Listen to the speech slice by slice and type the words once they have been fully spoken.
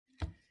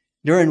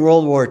During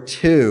World War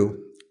II,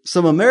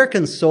 some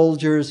American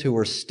soldiers who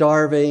were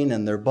starving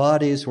and their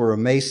bodies were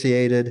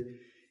emaciated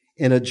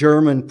in a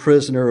German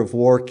prisoner of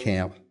war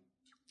camp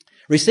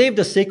received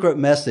a secret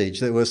message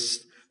that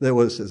was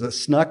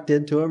snuck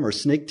into them or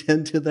sneaked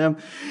into them.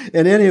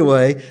 And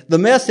anyway, the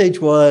message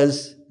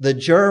was the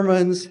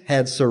Germans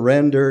had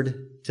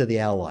surrendered to the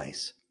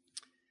Allies.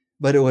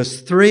 But it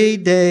was 3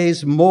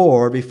 days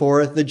more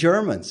before the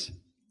Germans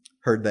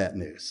heard that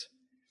news.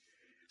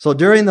 So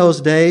during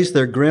those days,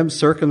 their grim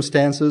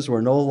circumstances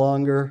were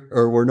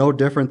no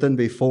different than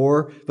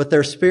before, but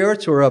their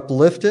spirits were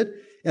uplifted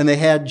and they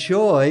had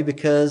joy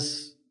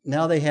because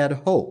now they had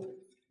hope.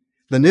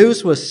 The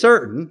news was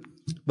certain,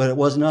 but it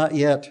was not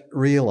yet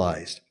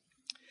realized.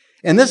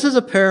 And this is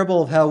a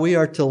parable of how we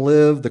are to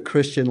live the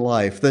Christian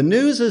life. The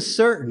news is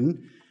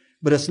certain,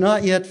 but it's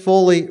not yet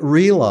fully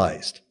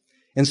realized.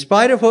 In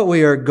spite of what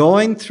we are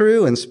going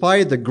through, in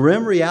spite of the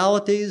grim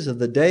realities of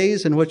the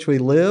days in which we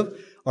live,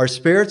 our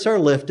spirits are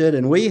lifted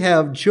and we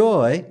have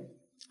joy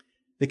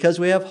because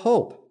we have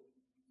hope.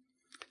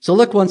 So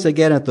look once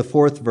again at the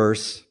 4th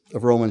verse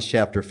of Romans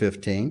chapter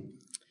 15.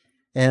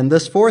 And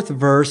this 4th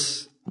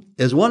verse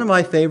is one of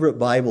my favorite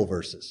Bible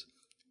verses.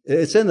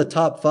 It's in the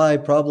top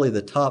 5, probably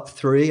the top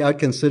 3. I'd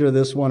consider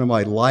this one of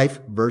my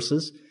life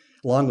verses,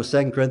 along with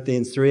 2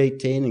 Corinthians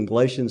 3:18 and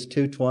Galatians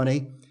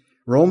 2:20,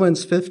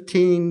 Romans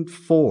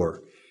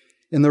 15:4.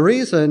 And the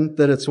reason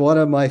that it's one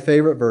of my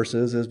favorite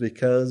verses is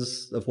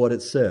because of what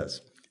it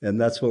says. And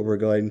that's what we're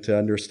going to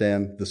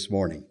understand this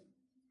morning.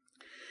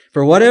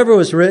 For whatever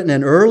was written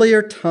in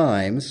earlier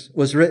times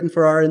was written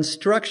for our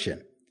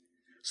instruction,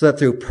 so that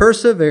through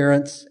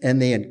perseverance and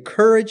the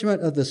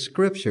encouragement of the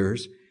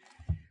Scriptures,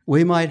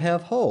 we might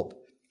have hope.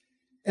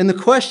 And the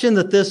question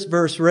that this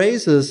verse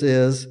raises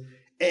is,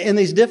 in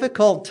these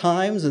difficult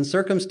times and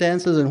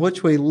circumstances in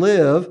which we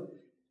live,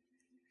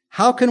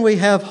 how can we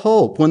have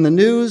hope when the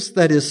news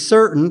that is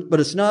certain, but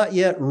it's not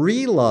yet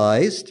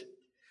realized,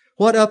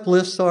 what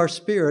uplifts our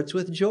spirits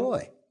with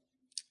joy?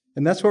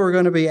 And that's what we're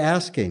going to be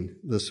asking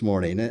this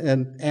morning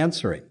and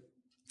answering.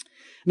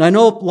 And I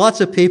know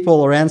lots of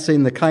people are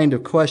answering the kind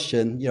of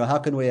question, how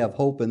can we have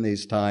hope in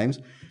these times?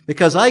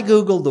 Because I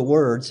Googled the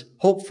words,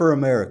 Hope for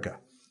America,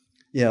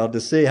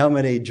 to see how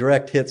many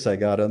direct hits I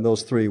got on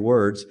those 3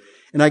 words.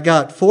 And I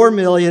got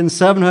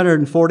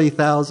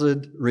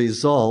 4,740,000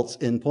 results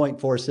in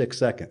 0.46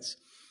 seconds.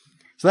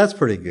 So that's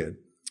pretty good.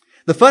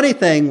 The funny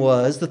thing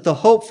was that the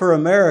Hope for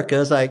America,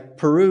 as I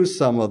perused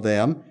some of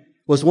them,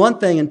 was one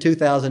thing in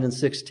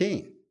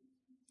 2016.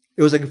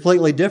 It was a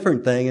completely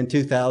different thing in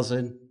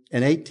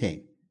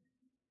 2018.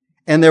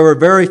 And there were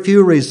very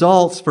few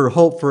results for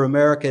Hope for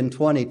America in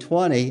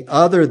 2020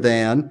 other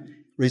than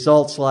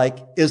results like,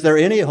 is there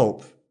any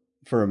hope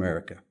for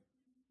America?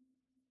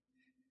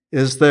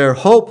 Is there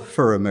hope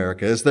for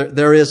America?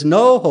 There is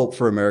no hope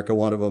for America,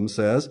 one of them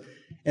says.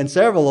 And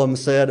several of them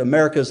said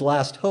America's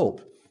last hope.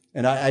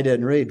 And I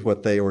didn't read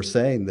what they were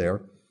saying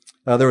there.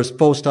 There was a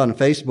post on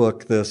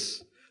Facebook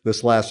this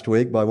last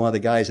week by one of the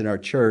guys in our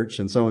church,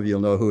 and some of you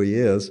will know who he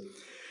is.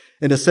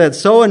 And it said,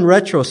 so in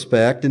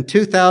retrospect, in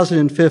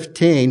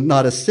 2015,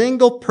 not a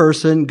single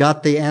person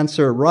got the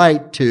answer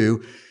right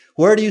to,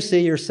 where do you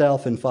see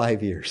yourself in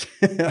 5 years?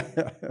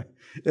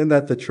 Isn't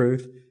that the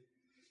truth?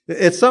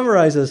 It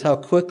summarizes how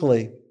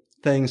quickly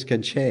things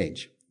can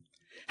change.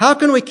 How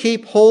can we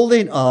keep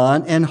holding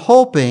on and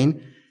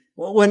hoping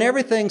when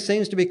everything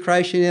seems to be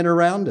crashing in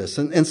around us?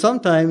 And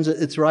sometimes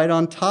it's right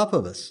on top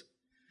of us.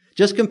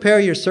 Just compare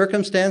your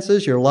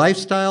circumstances, your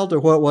lifestyle to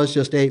what it was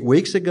just 8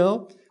 weeks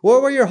ago.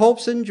 What were your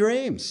hopes and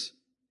dreams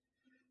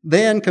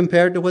then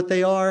compared to what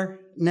they are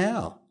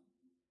now?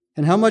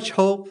 And how much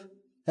hope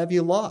have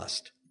you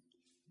lost?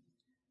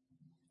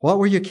 What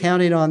were you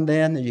counting on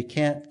then that you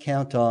can't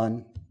count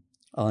on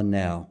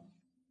now?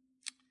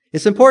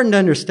 It's important to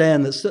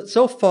understand that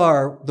so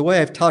far, the way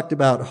I've talked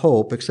about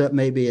hope, except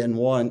maybe in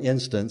one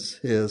instance,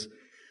 is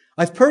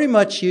I've pretty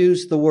much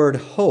used the word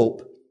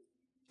hope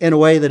in a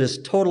way that is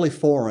totally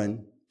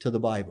foreign to the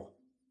Bible.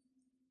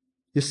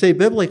 You see,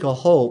 biblical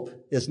hope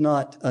is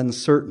not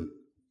uncertain.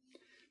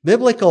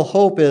 Biblical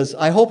hope is,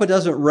 I hope it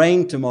doesn't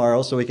rain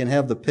tomorrow so we can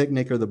have the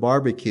picnic or the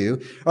barbecue.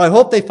 Or I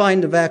hope they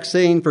find a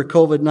vaccine for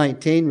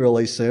COVID-19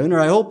 really soon. Or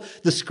I hope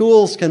the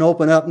schools can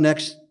open up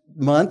next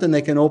month and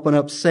they can open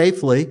up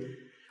safely.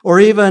 Or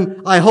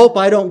even, I hope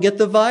I don't get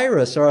the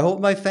virus. Or I hope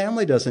my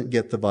family doesn't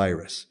get the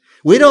virus.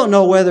 We don't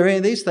know whether any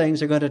of these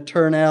things are going to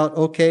turn out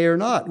okay or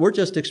not. We're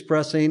just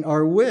expressing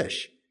our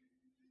wish.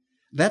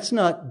 That's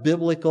not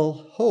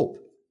biblical hope.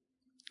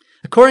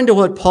 According to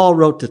what Paul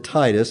wrote to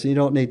Titus, and you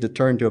don't need to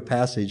turn to a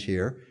passage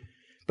here,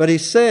 but he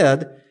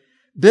said,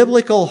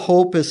 biblical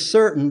hope is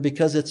certain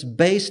because it's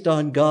based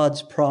on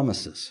God's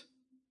promises.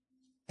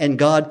 And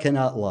God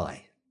cannot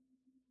lie.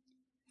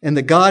 And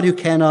the God who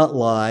cannot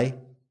lie,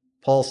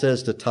 Paul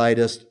says to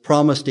Titus,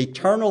 promised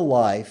eternal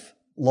life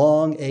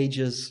long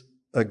ages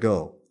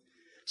ago.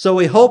 So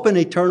we hope in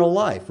eternal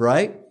life,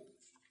 right?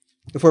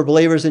 If we're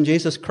believers in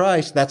Jesus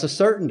Christ, that's a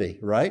certainty,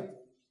 right?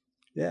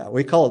 Yeah,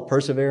 we call it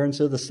perseverance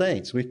of the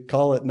saints. We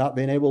call it not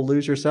being able to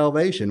lose your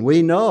salvation.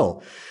 We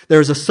know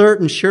there's a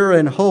certain sure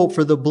and hope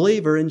for the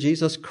believer in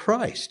Jesus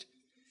Christ.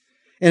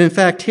 And in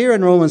fact, here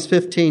in Romans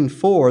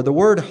 15:4, the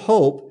word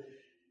hope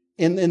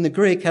in the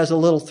Greek has a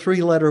little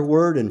 3-letter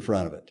word in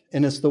front of it,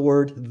 and it's the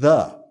word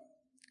the.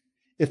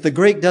 If the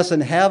Greek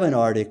doesn't have an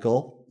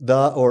article,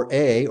 the or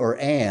a or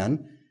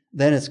an,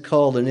 then it's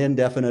called an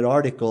indefinite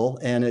article,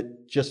 and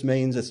it just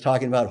means it's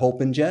talking about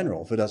hope in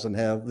general if it doesn't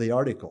have the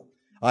article.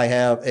 I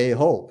have a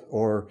hope,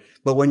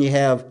 but when you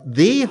have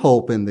the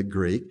hope in the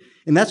Greek,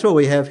 and that's what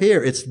we have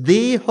here, it's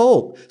the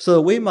hope, so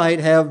that we might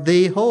have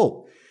the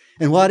hope.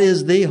 And what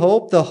is the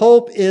hope? The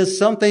hope is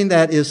something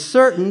that is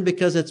certain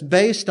because it's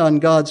based on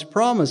God's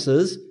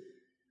promises,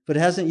 but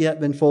hasn't yet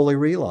been fully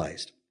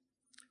realized.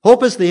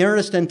 Hope is the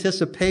earnest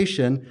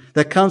anticipation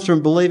that comes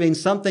from believing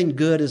something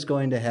good is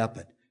going to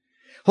happen.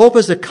 Hope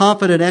is a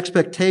confident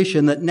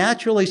expectation that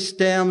naturally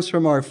stems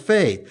from our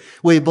faith.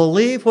 We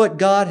believe what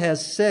God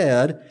has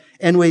said,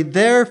 and we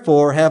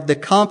therefore have the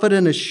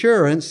confident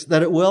assurance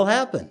that it will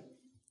happen.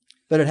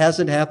 But it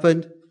hasn't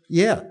happened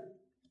yet.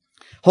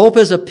 Hope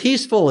is a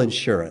peaceful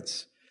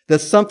assurance that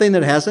something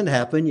that hasn't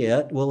happened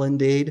yet will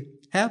indeed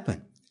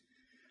happen.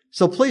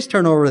 So please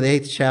turn over to the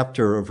 8th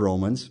chapter of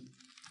Romans,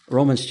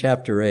 Romans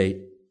chapter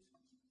 8,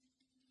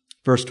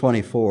 verse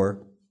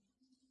 24.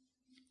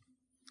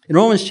 In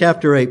Romans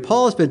chapter 8,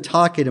 Paul has been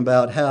talking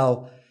about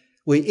how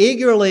we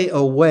eagerly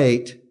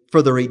await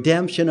for the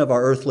redemption of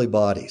our earthly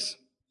bodies.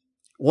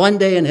 One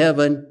day in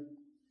heaven,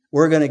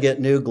 we're going to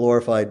get new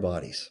glorified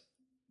bodies.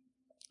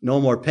 No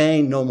more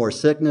pain, no more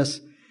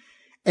sickness.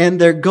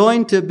 And they're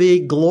going to be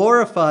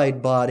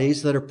glorified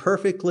bodies that are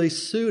perfectly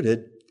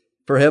suited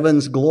for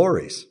heaven's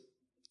glories.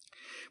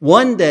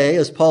 One day,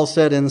 as Paul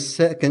said in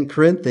 2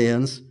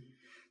 Corinthians,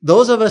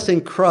 those of us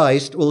in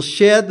Christ will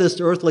shed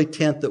this earthly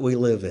tent that we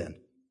live in,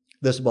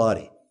 this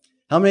body.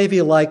 How many of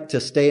you like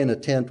to stay in a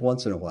tent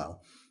once in a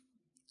while?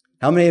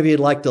 How many of you would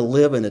like to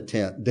live in a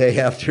tent day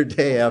after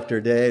day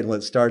after day, and when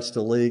it starts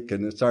to leak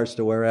and it starts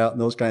to wear out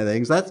and those kind of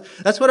things?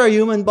 That's what our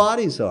human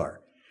bodies are.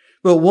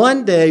 But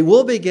one day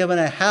we'll be given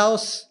a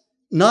house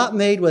not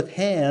made with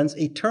hands,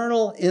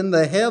 eternal in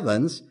the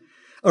heavens,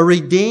 a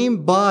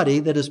redeemed body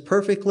that is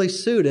perfectly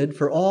suited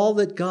for all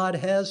that God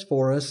has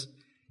for us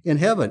in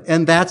heaven.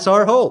 And that's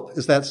our hope.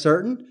 Is that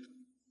certain?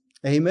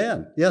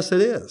 Amen. Yes,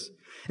 it is.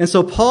 And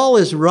so Paul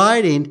is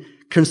writing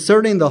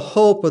concerning the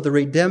hope of the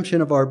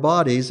redemption of our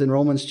bodies in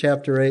Romans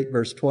chapter 8,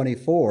 verse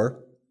 24.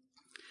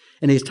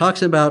 And he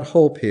talks about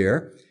hope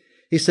here.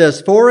 He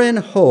says, "For in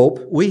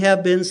hope we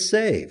have been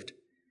saved.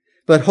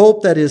 But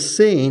hope that is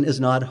seen is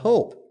not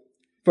hope.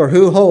 For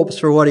who hopes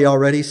for what he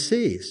already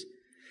sees?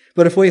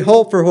 But if we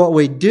hope for what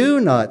we do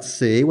not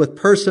see, with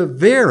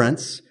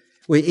perseverance,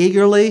 we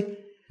eagerly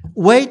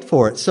wait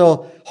for it."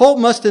 So hope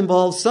must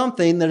involve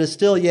something that is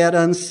still yet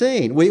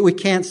unseen. We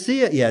can't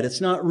see it yet.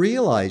 It's not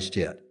realized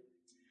yet.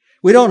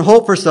 We don't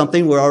hope for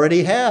something we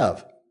already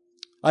have.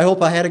 I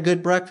hope I had a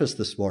good breakfast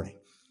this morning.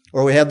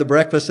 Or we have the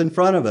breakfast in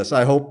front of us.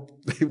 I hope,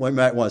 we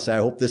might want to say, I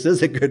hope this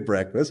is a good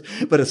breakfast.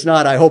 But it's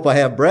not, I hope I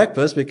have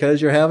breakfast, because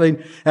you're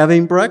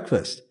having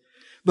breakfast.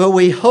 But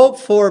we hope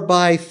for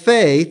by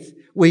faith.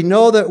 We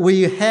know that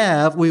we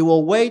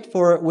will wait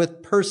for it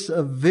with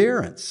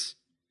perseverance.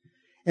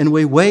 And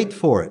we wait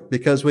for it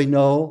because we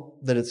know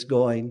that it's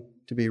going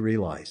to be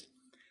realized.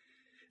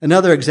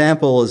 Another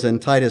example is in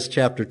Titus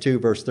chapter 2,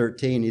 verse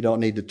 13. You don't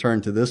need to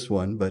turn to this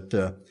one, but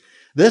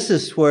this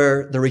is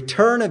where the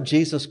return of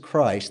Jesus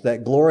Christ,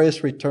 that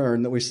glorious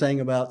return that we sang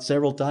about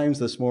several times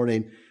this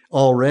morning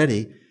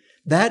already,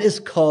 that is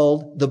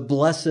called the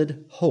blessed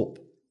hope.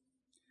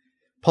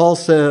 Paul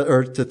said,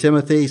 or to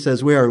Timothy, he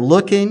says, "We are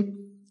looking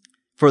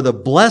for the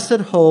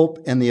blessed hope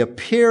and the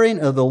appearing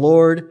of the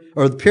Lord,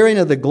 or the appearing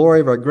of the glory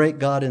of our great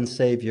God and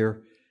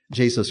Savior,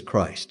 Jesus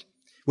Christ."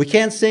 We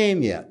can't see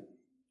him yet.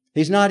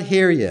 He's not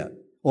here yet.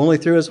 Only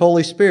through his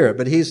Holy Spirit,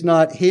 but he's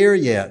not here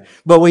yet.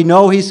 But we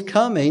know he's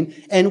coming,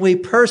 and we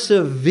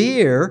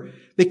persevere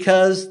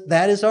because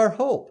that is our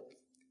hope.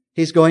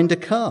 He's going to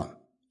come.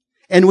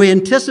 And we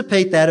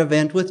anticipate that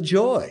event with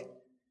joy.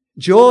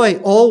 Joy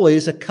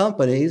always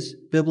accompanies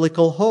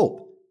biblical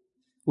hope.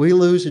 We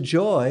lose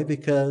joy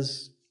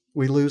because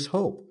we lose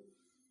hope.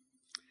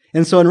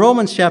 And so in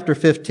Romans chapter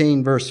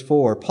 15, verse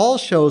 4, Paul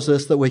shows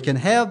us that we can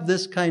have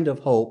this kind of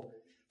hope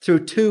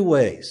through two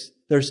ways.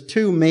 There's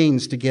two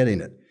means to getting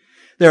it.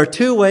 There are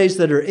two ways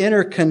that are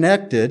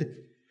interconnected.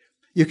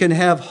 You can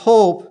have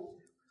hope.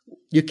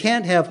 You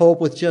can't have hope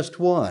with just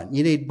one.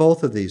 You need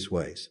both of these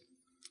ways.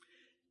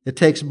 It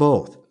takes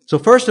both. So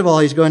first of all,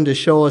 he's going to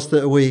show us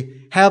that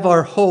we have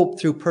our hope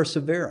through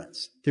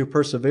perseverance.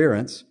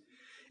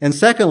 And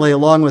secondly,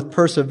 along with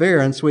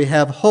perseverance, we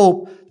have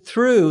hope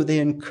through the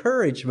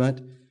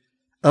encouragement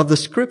of the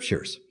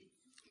Scriptures.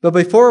 But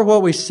before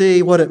we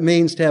see what it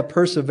means to have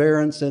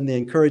perseverance and the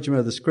encouragement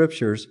of the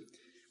Scriptures,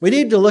 we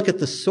need to look at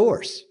the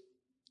source.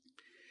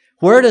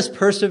 Where does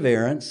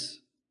perseverance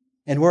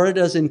and where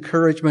does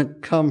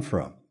encouragement come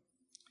from?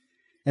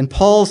 And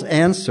Paul's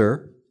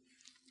answer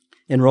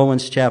in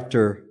Romans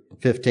chapter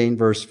 15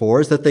 verse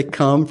 4 is that they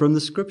come from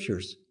the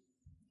Scriptures.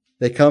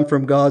 They come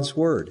from God's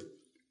Word.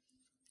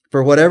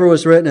 For whatever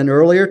was written in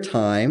earlier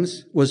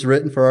times was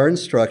written for our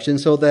instruction,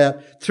 so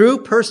that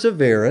through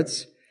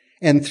perseverance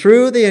and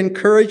through the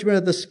encouragement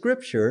of the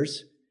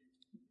Scriptures,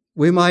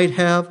 we might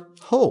have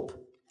hope.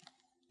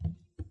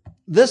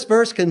 This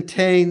verse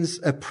contains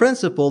a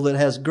principle that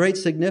has great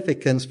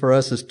significance for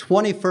us as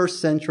 21st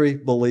century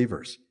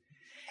believers.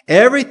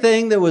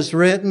 Everything that was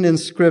written in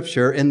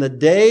Scripture in the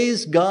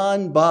days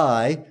gone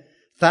by,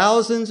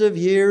 thousands of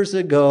years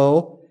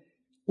ago,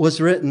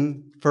 was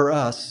written for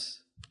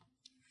us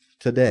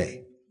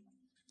today.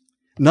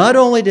 Not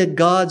only did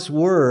God's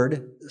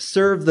Word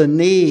serve the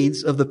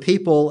needs of the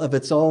people of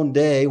its own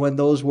day when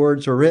those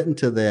words were written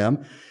to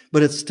them,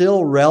 but it's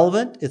still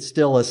relevant, it's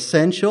still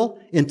essential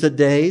in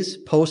today's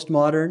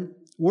postmodern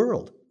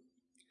world.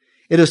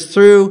 It is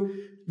through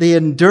the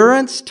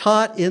endurance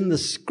taught in the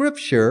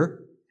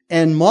Scripture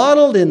and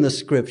modeled in the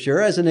Scripture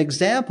as an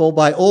example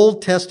by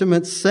Old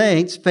Testament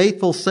saints,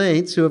 faithful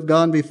saints who have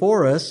gone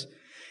before us,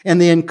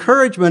 and the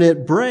encouragement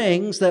it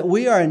brings that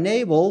we are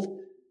enabled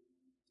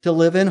to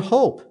live in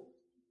hope.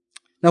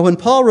 Now, when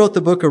Paul wrote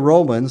the book of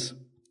Romans,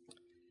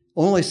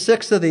 only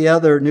 6 of the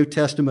other New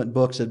Testament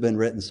books had been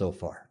written so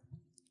far.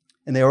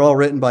 And they were all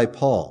written by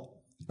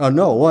Paul.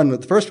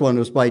 The first one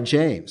was by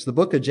James. The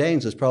book of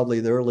James is probably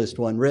the earliest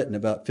one written,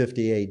 about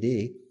 50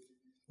 A.D.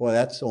 Well,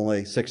 that's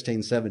only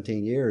 16,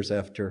 17 years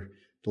after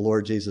the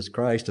Lord Jesus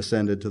Christ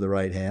ascended to the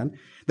right hand.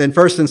 Then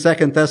 1st and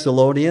 2nd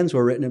Thessalonians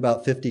were written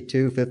about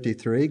 52,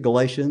 53.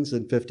 Galatians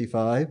in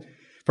 55.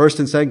 1st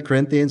and 2nd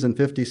Corinthians in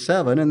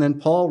 57. And then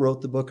Paul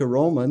wrote the book of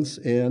Romans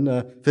in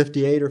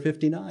 58 or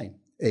 59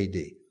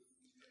 A.D.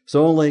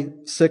 So only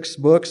 6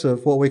 books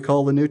of what we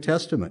call the New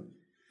Testament.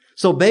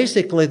 So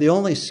basically, the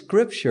only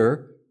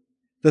Scripture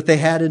that they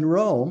had in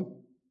Rome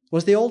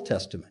was the Old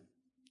Testament.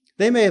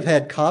 They may have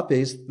had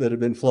copies that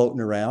had been floating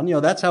around.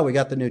 That's how we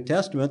got the New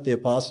Testament. The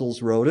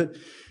apostles wrote it,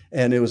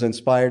 and it was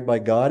inspired by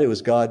God. It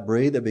was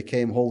God-breathed. It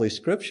became Holy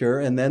Scripture,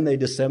 and then they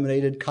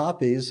disseminated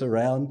copies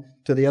around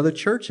to the other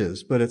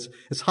churches. But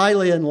it's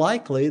highly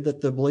unlikely that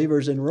the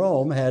believers in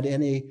Rome had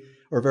any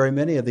or very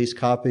many of these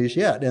copies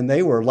yet, and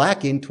they were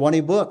lacking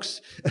 20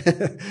 books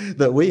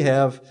that we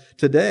have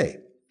today.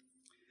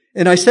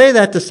 And I say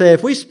that to say,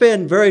 if we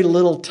spend very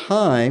little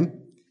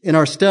time in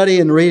our study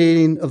and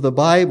reading of the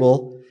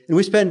Bible, and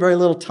we spend very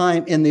little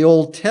time in the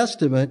Old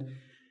Testament,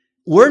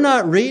 we're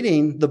not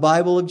reading the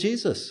Bible of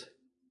Jesus.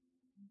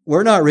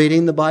 We're not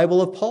reading the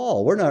Bible of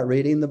Paul. We're not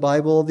reading the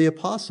Bible of the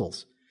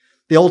apostles.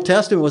 The Old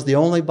Testament was the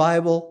only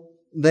Bible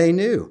they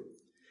knew.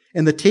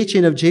 And the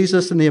teaching of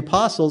Jesus and the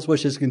apostles,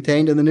 which is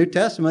contained in the New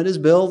Testament, is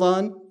built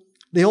on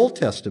the Old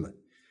Testament.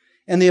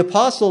 And the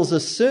apostles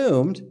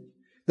assumed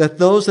that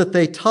those that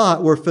they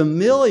taught were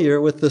familiar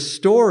with the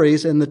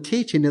stories and the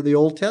teaching of the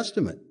Old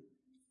Testament.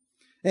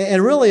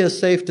 And really it's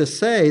safe to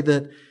say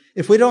that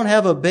if we don't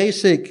have a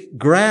basic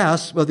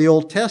grasp of the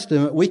Old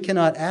Testament, we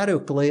cannot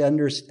adequately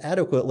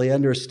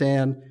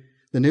understand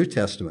the New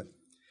Testament.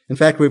 In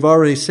fact, we've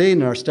already seen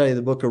in our study of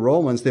the book of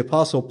Romans, the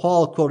Apostle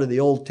Paul quoted the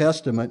Old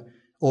Testament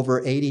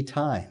over 80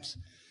 times.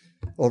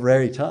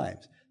 The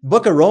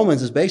book of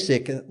Romans is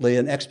basically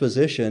an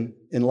exposition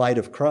in light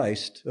of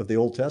Christ of the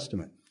Old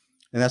Testament.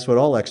 And that's what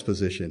all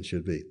exposition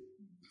should be.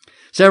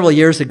 Several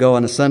years ago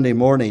on a Sunday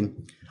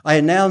morning, I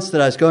announced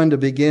that I was going to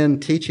begin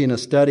teaching a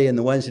study in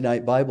the Wednesday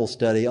night Bible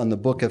study on the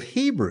book of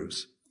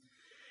Hebrews.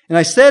 And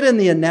I said in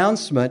the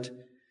announcement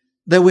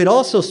that we'd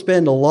also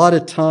spend a lot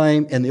of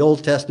time in the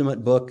Old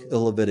Testament book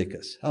of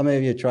Leviticus. How many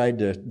of you tried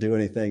to do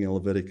anything in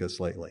Leviticus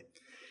lately?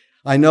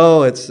 I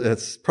know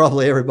it's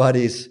probably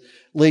everybody's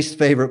least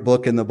favorite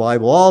book in the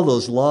Bible. All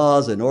those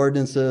laws and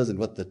ordinances and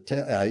what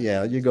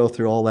you go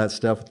through all that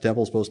stuff, what the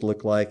temple's supposed to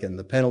look like and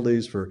the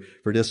penalties for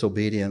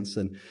disobedience.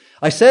 And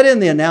I said in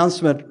the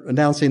announcement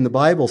announcing the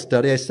Bible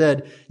study, I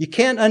said, you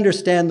can't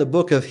understand the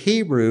book of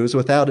Hebrews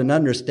without an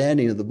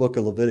understanding of the book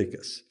of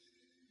Leviticus.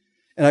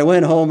 And I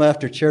went home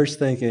after church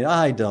thinking,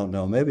 I don't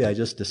know, maybe I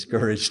just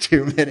discouraged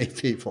too many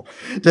people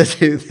to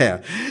do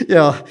that.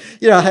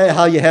 You know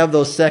how you have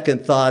those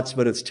second thoughts,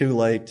 but it's too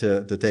late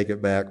to take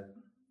it back.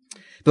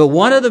 But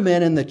one of the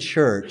men in the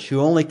church who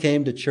only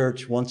came to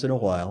church once in a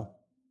while,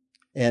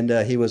 and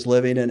he was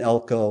living in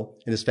Elko,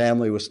 and his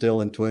family was still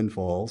in Twin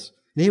Falls,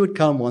 and he would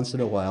come once in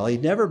a while.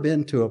 He'd never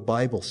been to a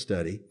Bible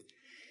study.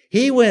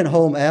 He went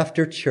home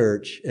after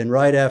church, and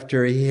right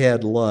after he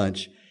had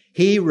lunch,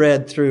 he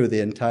read through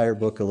the entire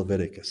book of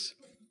Leviticus.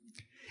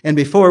 And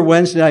before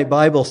Wednesday night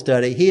Bible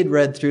study, he had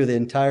read through the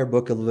entire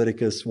book of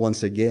Leviticus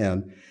once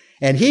again.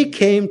 And he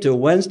came to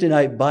Wednesday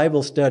night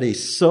Bible study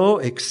so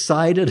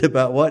excited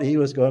about what he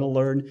was going to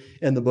learn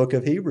in the book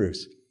of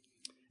Hebrews.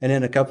 And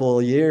in a couple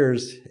of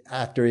years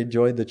after he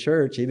joined the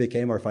church, he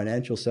became our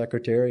financial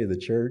secretary of the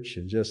church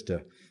and just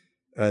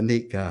a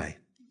neat guy.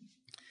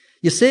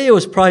 You see, it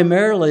was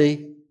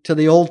primarily to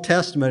the Old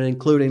Testament,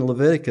 including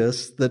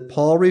Leviticus, that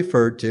Paul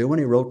referred to when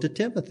he wrote to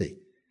Timothy.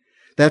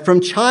 That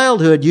from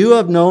childhood you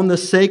have known the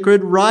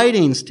sacred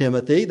writings,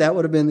 Timothy, that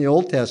would have been the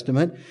Old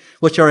Testament,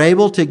 which are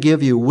able to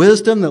give you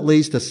wisdom that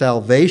leads to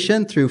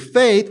salvation through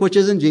faith, which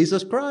is in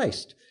Jesus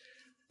Christ.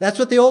 That's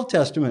what the Old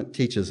Testament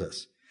teaches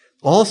us.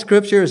 All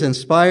Scripture is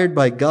inspired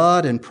by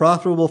God and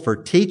profitable for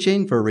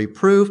teaching, for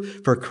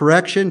reproof, for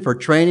correction, for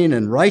training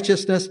in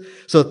righteousness,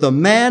 so that the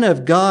man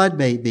of God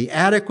may be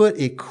adequate,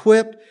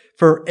 equipped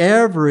for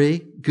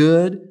every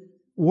good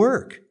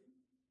work.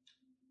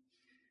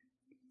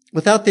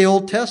 Without the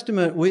Old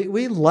Testament,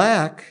 we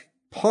lack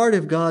part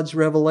of God's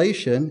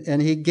revelation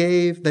He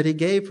gave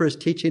for His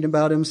teaching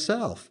about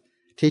Himself,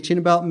 teaching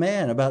about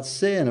man, about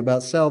sin,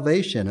 about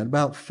salvation, and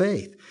about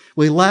faith.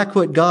 We lack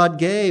what God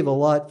gave a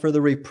lot for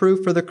the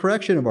reproof, for the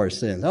correction of our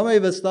sins. How many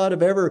of us thought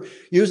of ever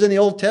using the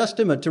Old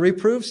Testament to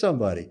reprove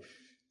somebody?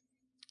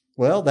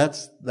 Well,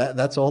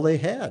 that's all they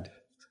had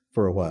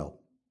for a while.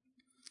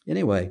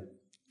 Anyway,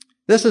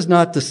 this is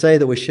not to say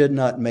that we should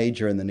not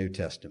major in the New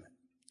Testament.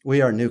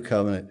 We are New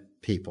Covenant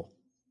people.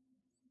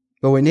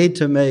 But we need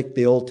to make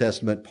the Old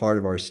Testament part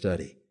of our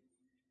study.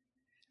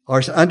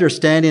 Our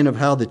understanding of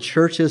how the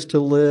church is to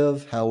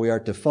live, how we are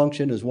to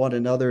function as one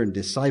another in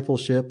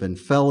discipleship and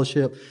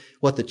fellowship,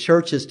 what the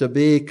church is to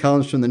be,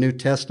 comes from the New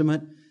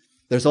Testament.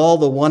 There's all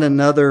the one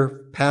another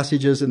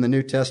passages in the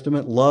New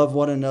Testament. Love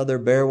one another,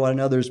 bear one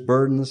another's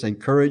burdens,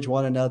 encourage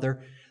one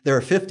another. There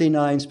are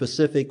 59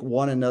 specific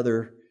one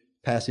another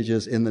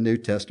passages in the New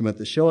Testament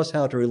that show us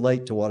how to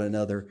relate to one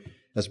another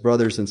as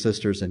brothers and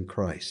sisters in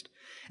Christ.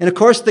 And of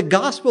course, the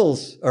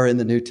Gospels are in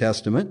the New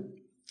Testament.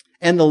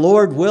 And the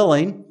Lord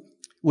willing,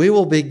 we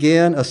will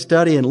begin a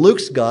study in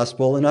Luke's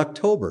Gospel in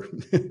October.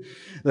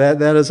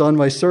 That is on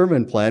my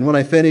sermon plan when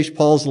I finish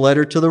Paul's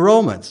letter to the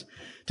Romans.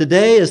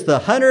 Today is the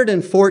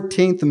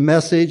 114th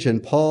message in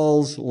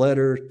Paul's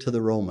letter to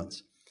the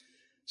Romans.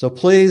 So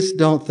please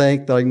don't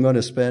think that I'm going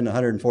to spend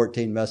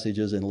 114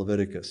 messages in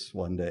Leviticus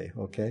one day,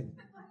 okay?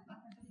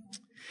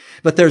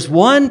 But there's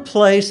one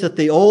place that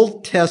the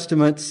Old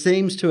Testament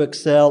seems to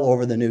excel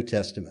over the New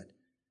Testament.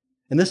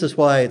 And this is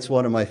why it's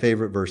one of my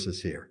favorite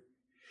verses here.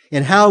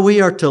 In how we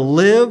are to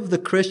live the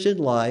Christian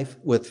life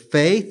with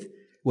faith,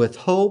 with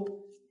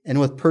hope,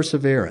 and with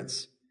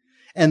perseverance.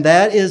 And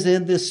that is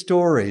in the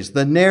stories,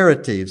 the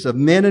narratives of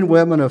men and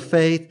women of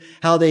faith,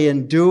 how they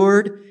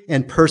endured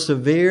and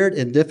persevered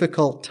in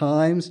difficult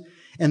times.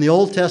 And the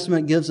Old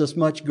Testament gives us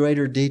much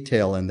greater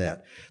detail in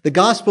that. The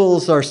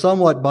Gospels are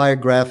somewhat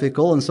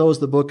biographical, and so is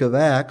the book of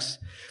Acts.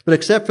 But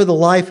except for the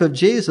life of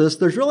Jesus,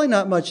 there's really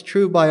not much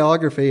true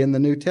biography in the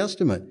New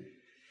Testament.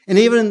 And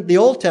even the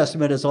Old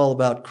Testament is all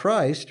about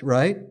Christ,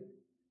 right?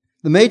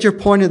 The major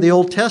point of the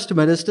Old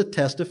Testament is to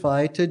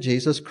testify to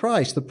Jesus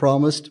Christ, the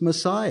promised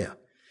Messiah.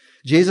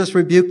 Jesus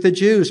rebuked the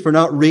Jews for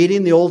not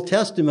reading the Old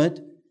Testament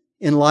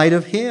in light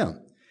of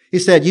Him. He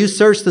said, you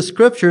search the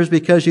Scriptures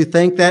because you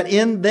think that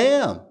in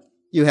them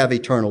you have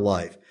eternal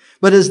life.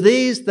 But as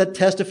these that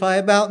testify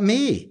about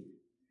me,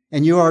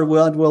 and you are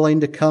willing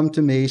to come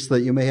to me so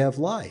that you may have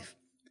life.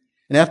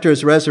 And after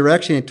His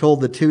resurrection, He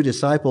told the two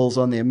disciples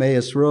on the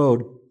Emmaus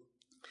Road,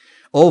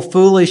 O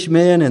foolish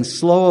men and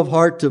slow of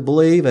heart to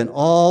believe, and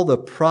all the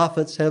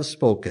prophets have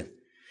spoken.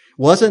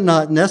 Was it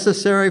not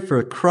necessary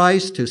for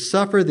Christ to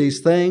suffer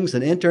these things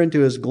and enter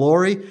into His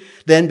glory?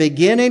 Then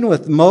beginning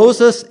with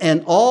Moses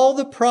and all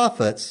the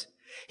prophets,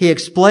 He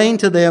explained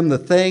to them the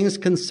things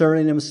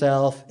concerning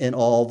Himself in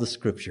all the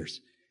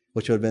Scriptures,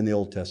 which would have been the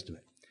Old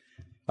Testament.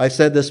 I've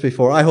said this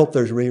before. I hope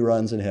there's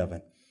reruns in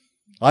heaven.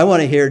 I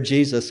want to hear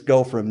Jesus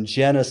go from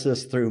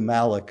Genesis through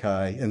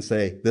Malachi and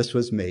say, this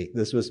was me,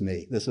 this was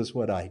me, this is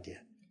what I did.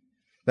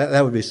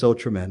 That would be so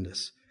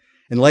tremendous.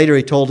 And later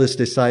He told His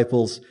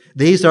disciples,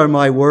 these are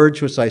my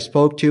words which I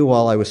spoke to you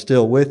while I was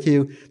still with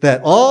you,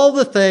 that all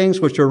the things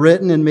which are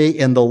written in me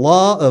in the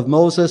law of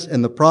Moses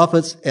and the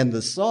prophets and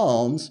the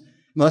Psalms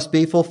must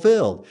be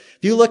fulfilled.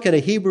 If you look at a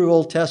Hebrew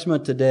Old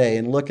Testament today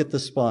and look at the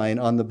spine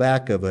on the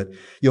back of it,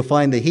 you'll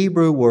find the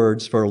Hebrew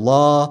words for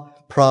law,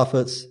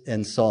 prophets,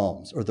 and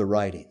Psalms, or the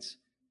writings.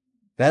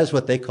 That is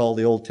what they call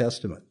the Old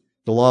Testament.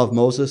 The law of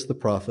Moses, the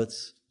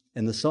prophets,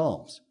 and the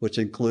Psalms, which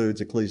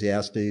includes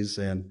Ecclesiastes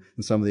and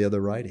some of the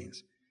other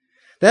writings.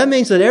 That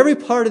means that every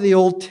part of the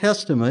Old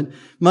Testament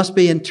must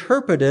be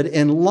interpreted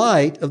in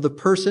light of the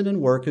person and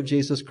work of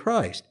Jesus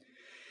Christ.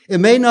 It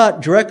may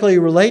not directly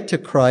relate to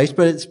Christ,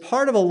 but it's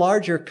part of a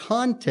larger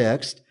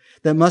context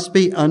that must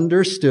be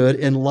understood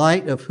in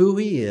light of who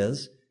He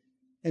is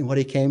and what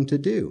He came to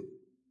do.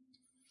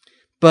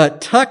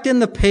 But tucked in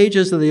the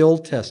pages of the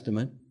Old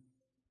Testament,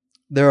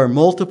 there are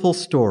multiple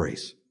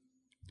stories.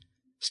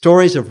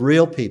 Stories of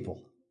real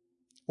people,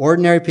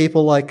 ordinary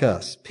people like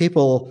us,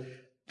 people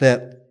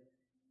that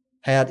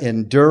had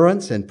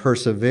endurance and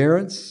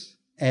perseverance,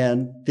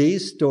 and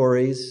these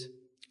stories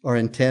are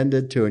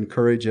intended to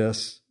encourage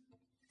us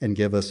and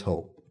give us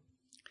hope.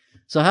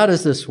 So how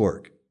does this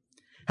work?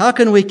 How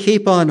can we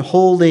keep on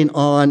holding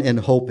on and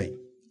hoping?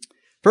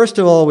 First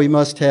of all, we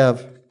must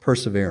have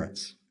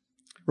perseverance.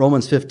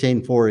 Romans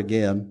 15:4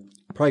 again.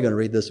 I'm probably going to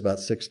read this about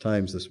 6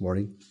 times this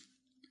morning.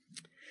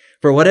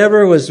 For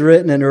whatever was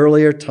written in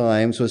earlier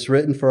times was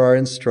written for our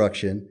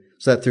instruction,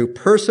 so that through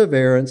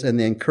perseverance and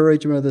the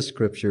encouragement of the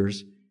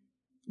Scriptures,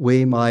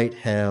 we might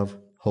have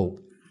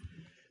hope.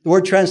 The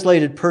word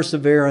translated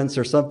perseverance,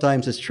 or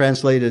sometimes it's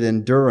translated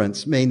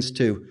endurance, means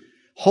to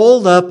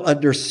hold up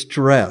under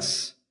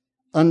stress,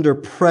 under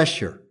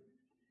pressure.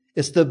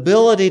 It's the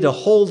ability to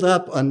hold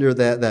up under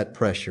that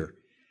pressure.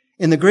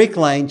 In the Greek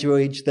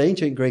language, the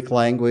ancient Greek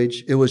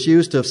language, it was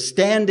used of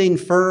standing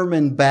firm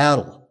in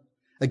battle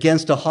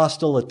against a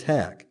hostile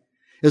attack.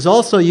 It's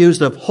also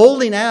used of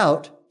holding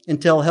out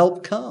until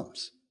help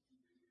comes.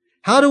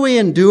 How do we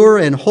endure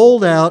and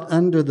hold out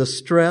under the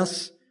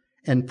stress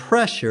and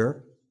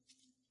pressure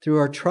through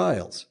our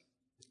trials?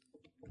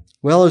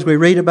 Well, as we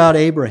read about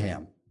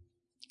Abraham,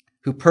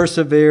 who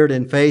persevered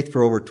in faith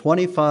for over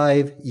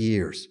 25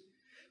 years.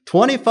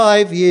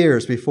 25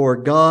 years before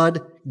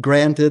God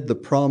granted the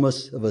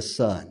promise of a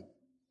son.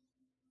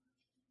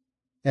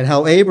 And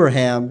how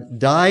Abraham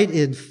died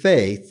in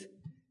faith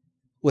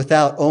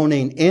without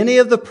owning any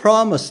of the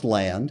promised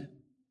land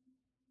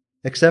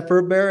except for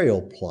a burial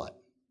plot.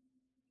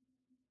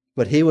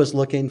 But he was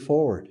looking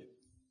forward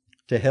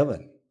to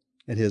heaven.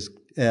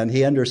 And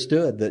he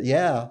understood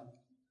that,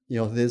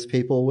 his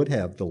people would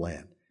have the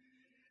land.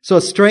 So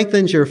it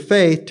strengthens your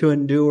faith to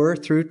endure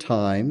through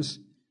times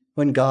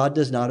when God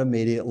does not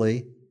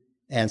immediately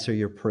answer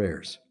your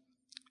prayers.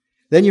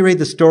 Then you read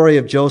the story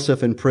of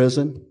Joseph in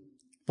prison,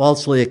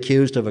 falsely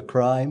accused of a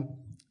crime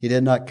he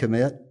did not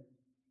commit,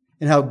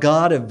 and how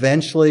God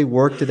eventually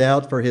worked it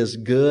out for his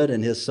good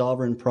and his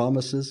sovereign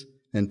promises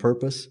and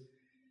purpose.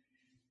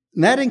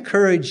 And that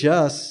encourages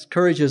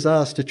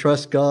us to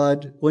trust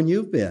God when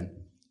you've been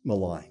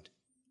maligned.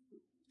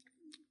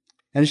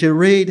 And as you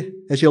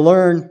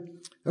learn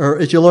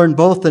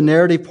both the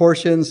narrative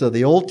portions of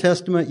the Old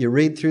Testament, you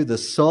read through the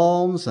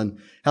Psalms and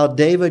how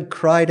David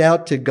cried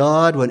out to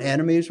God when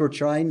enemies were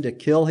trying to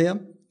kill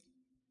him.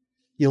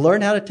 You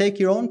learn how to take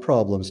your own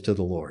problems to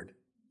the Lord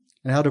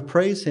and how to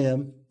praise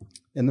Him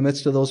in the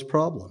midst of those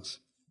problems.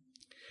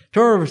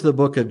 Turn over to the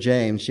book of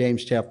James,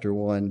 James chapter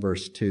 1,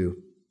 verse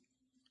 2.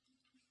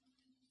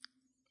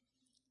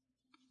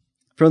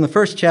 From the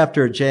first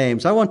chapter of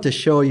James, I want to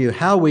show you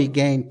how we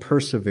gain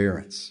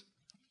perseverance,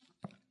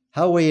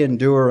 how we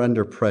endure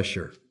under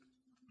pressure.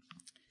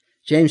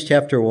 James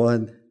chapter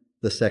 1,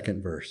 the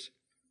second verse.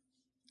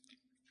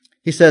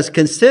 He says,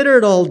 "Consider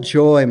it all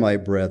joy, my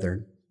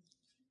brethren,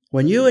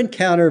 when you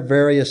encounter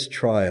various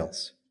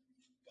trials.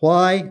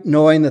 Why?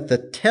 Knowing that the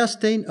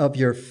testing of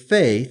your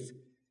faith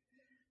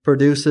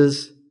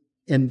produces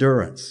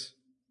endurance."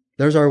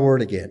 There's our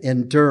word again,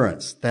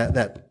 endurance,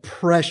 that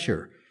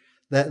pressure,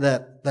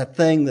 that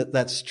thing,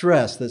 that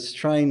stress that's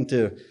trying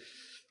to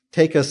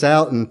take us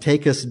out and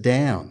take us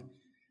down.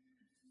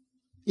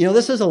 You know,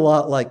 this is a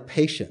lot like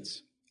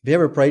patience. Have you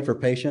ever prayed for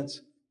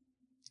patience?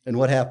 And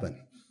what happened?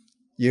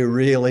 You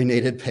really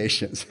needed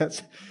patience.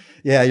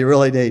 You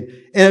really need.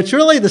 And it's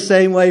really the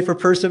same way for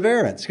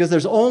perseverance, because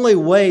there's only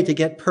way to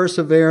get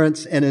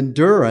perseverance and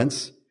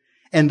endurance,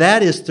 and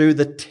that is through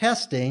the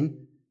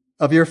testing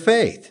of your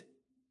faith.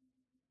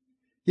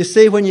 You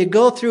see, when you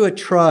go through a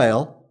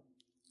trial,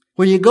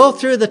 when you go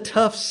through the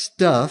tough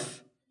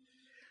stuff,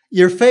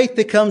 your faith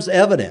becomes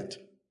evident.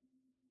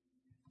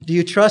 Do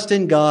you trust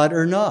in God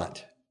or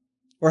not?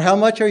 Or how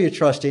much are you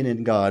trusting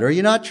in God? Or are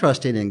you not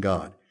trusting in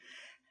God?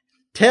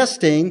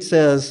 Testing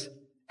says,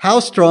 how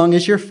strong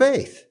is your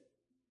faith?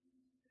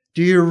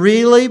 Do you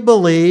really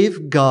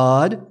believe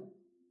God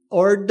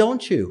or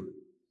don't you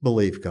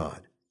believe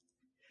God?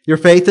 Your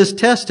faith is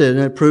tested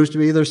and it proves to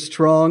be either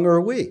strong or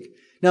weak.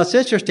 Now it's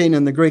interesting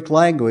in the Greek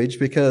language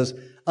because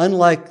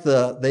unlike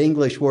the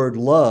English word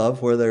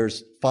love, where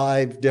there's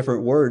 5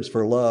 different words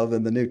for love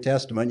in the New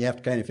Testament, you have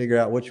to kind of figure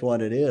out which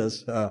one it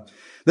is.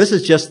 This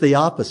is just the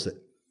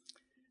opposite.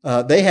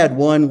 They had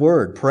one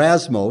word,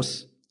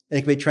 parasmos.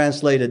 It can be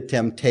translated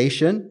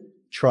temptation,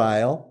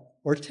 trial,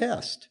 or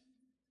test.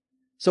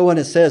 So when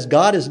it says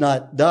God does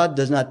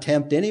not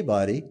tempt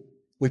anybody,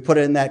 we put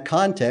it in that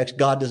context.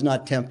 God does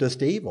not tempt us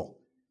to evil,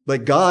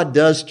 but God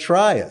does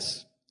try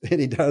us,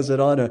 and He does it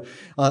on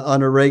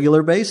a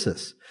regular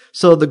basis.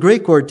 So the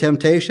Greek word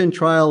temptation,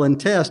 trial, and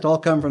test all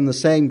come from the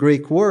same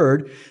Greek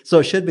word, so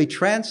it should be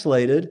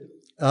translated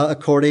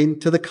according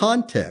to the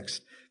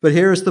context. But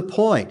here's the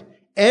point.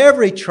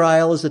 Every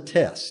trial is a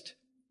test.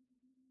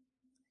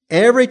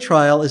 Every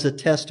trial is a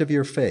test of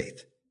your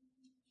faith.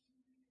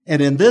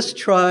 And in this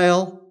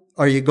trial,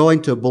 are you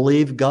going to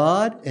believe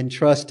God and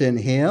trust in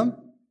Him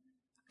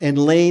and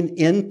lean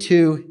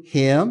into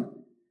Him?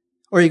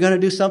 Or are you going to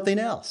do something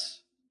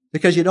else?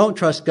 Because you don't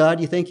trust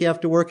God, you think you have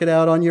to work it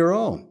out on your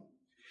own.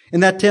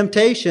 And that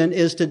temptation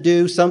is to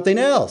do something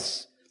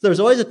else. There's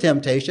always a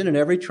temptation in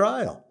every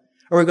trial.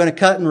 Or we're going to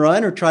cut and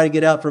run or try to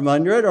get out from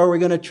under it, or we're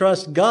going to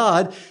trust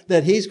God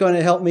that He's going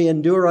to help me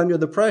endure under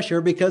the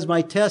pressure because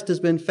my test has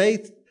been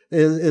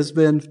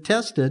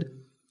tested.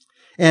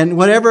 And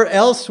whatever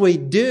else we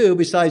do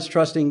besides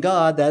trusting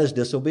God, that is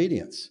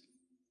disobedience.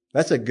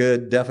 That's a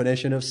good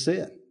definition of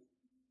sin.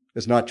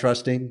 It's not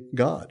trusting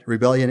God,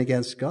 rebellion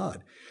against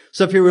God.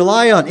 So if you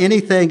rely on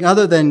anything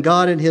other than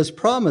God and His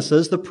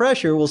promises, the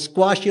pressure will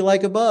squash you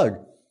like a bug.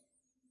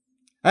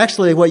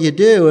 Actually, what you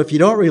do if you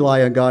don't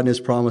rely on God and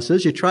His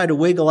promises, you try to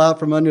wiggle out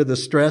from under the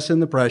stress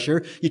and the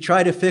pressure. You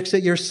try to fix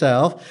it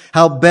yourself,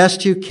 how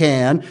best you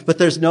can, but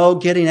there's no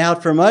getting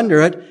out from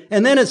under it,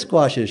 and then it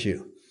squashes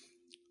you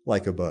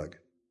like a bug.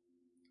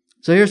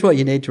 So here's what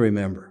you need to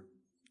remember.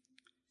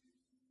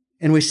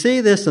 And we see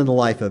this in the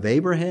life of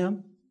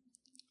Abraham.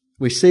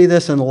 We see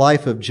this in the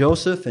life of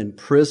Joseph in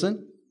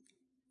prison.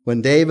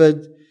 When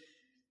David,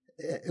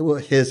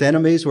 his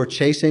enemies were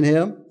chasing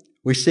him.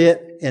 We see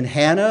it in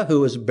Hannah,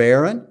 who was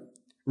barren.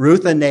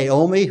 Ruth and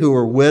Naomi, who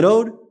were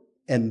widowed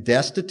and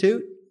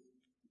destitute.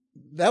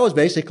 That was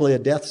basically a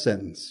death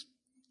sentence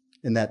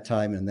in that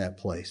time, in that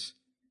place.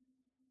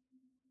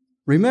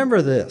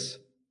 Remember this,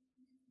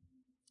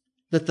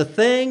 that the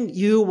thing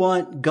you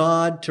want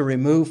God to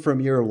remove from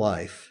your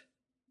life,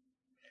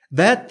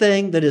 that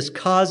thing that is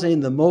causing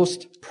the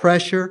most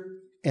pressure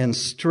and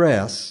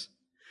stress,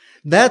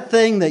 that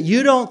thing that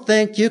you don't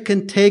think you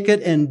can take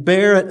it and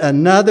bear it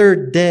another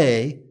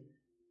day,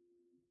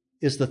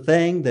 is the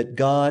thing that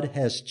God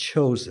has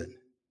chosen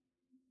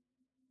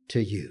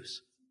to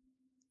use.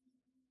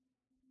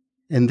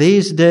 In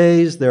these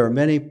days, there are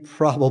many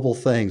probable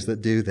things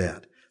that do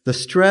that. The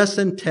stress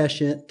and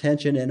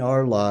tension in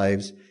our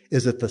lives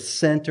is at the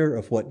center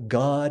of what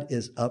God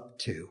is up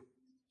to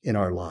in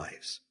our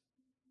lives.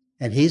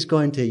 And He's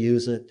going to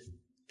use it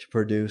to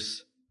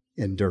produce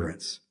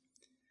endurance.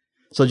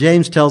 So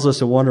James tells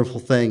us a wonderful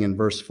thing in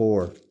verse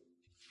 4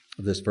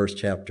 of this first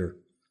chapter.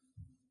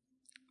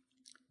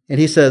 And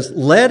he says,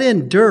 "Let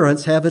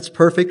endurance have its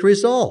perfect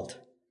result,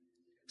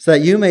 so that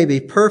you may be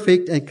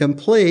perfect and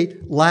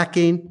complete,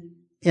 lacking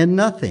in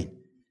nothing."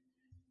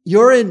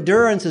 Your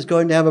endurance is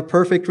going to have a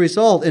perfect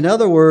result. In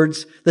other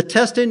words, the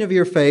testing of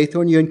your faith,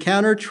 when you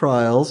encounter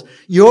trials,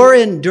 your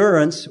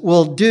endurance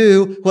will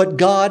do what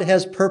God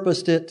has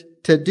purposed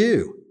it to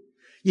do.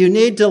 You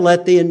need to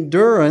let the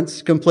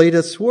endurance complete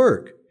its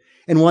work.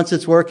 And once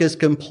its work is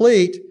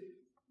complete,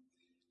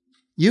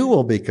 you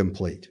will be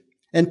complete.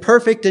 And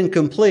perfect and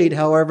complete,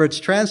 however it's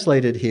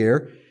translated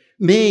here,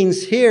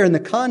 means here in the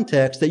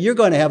context that you're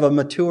going to have a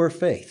mature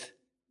faith.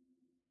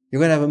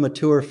 You're going to have a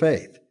mature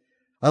faith.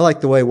 I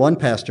like the way one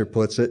pastor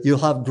puts it, you'll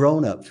have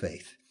grown-up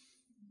faith.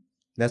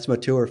 That's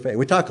mature faith.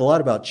 We talk a lot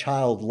about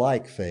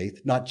childlike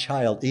faith, not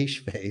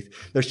childish faith.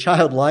 There's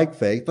childlike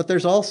faith, but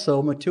there's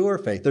also mature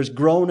faith. There's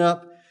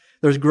grown-up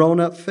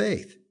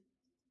faith.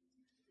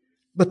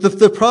 But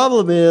the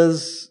problem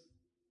is,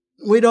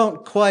 we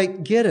don't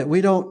quite get it.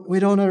 We don't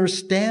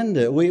understand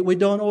it. We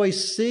don't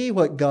always see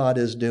what God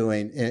is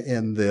doing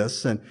in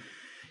this. And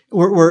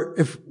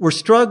if we're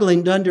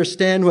struggling to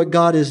understand what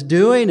God is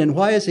doing and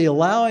why is He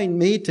allowing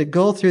me to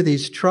go through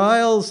these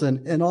trials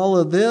and all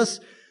of this.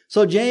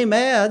 So James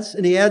adds,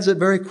 and he adds it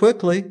very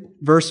quickly,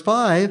 verse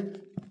 5,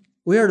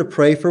 we are to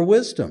pray for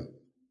wisdom.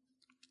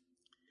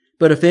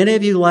 "But if any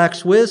of you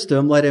lacks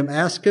wisdom, let him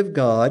ask of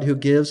God, who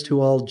gives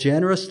to all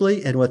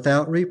generously and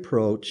without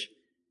reproach,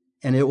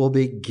 and it will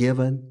be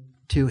given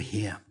to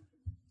him."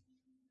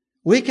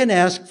 We can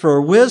ask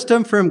for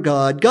wisdom from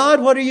God.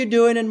 God, what are you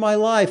doing in my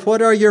life?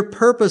 What are your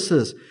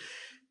purposes?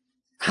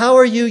 How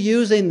are you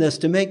using this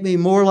to make me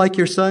more like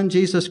your Son,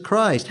 Jesus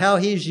Christ? How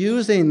He's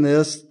using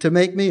this to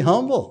make me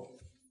humble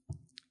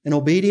and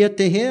obedient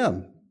to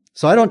Him.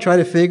 So I don't try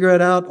to figure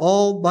it out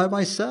all by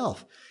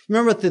myself.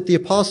 Remember that the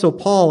Apostle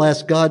Paul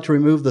asked God to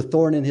remove the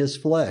thorn in his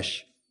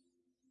flesh.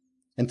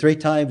 And 3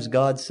 times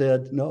God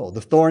said no.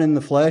 The thorn in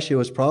the flesh, it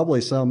was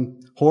probably some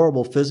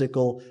horrible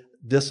physical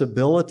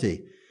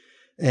disability.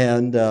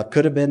 And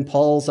could have been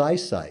Paul's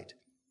eyesight.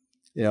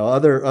 You know,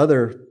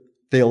 other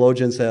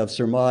theologians have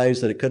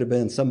surmised that it could have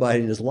been somebody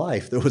in his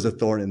life that was a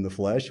thorn in the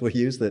flesh. We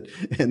use it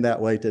in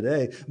that way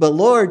today. But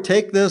Lord,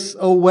 take this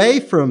away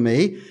from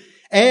me.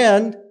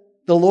 And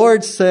the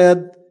Lord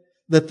said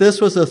that this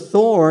was a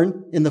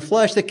thorn in the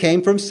flesh that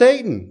came from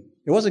Satan.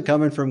 It wasn't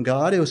coming from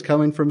God. It was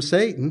coming from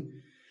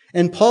Satan.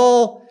 And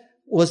Paul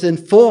was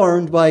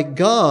informed by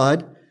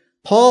God,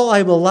 Paul,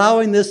 I'm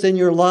allowing this in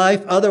your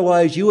life.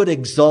 Otherwise, you would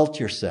exalt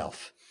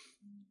yourself.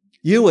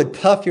 You would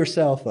puff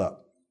yourself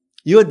up.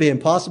 You would be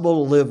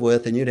impossible to live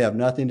with, and you'd have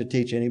nothing to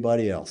teach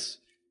anybody else.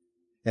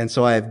 And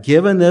so I have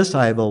given this,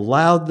 I have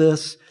allowed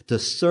this to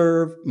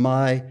serve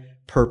my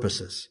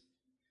purposes.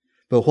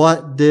 But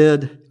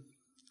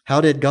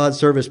how did God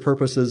serve His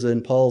purposes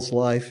in Paul's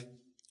life?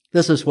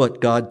 This is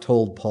what God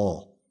told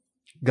Paul.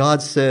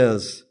 God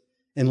says,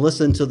 and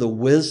listen to the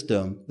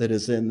wisdom that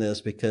is in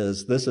this,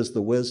 because this is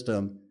the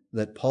wisdom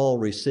that Paul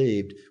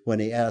received when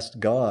he asked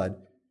God,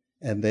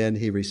 and then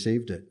he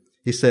received it.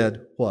 He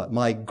said, what?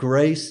 "My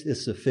grace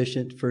is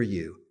sufficient for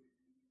you,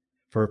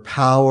 for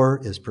power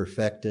is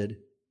perfected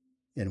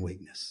in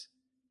weakness."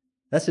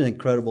 That's an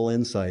incredible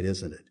insight,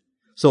 isn't it?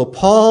 So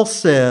Paul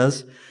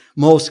says,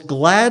 "Most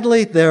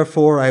gladly,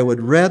 therefore, I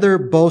would rather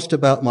boast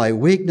about my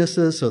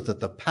weaknesses so that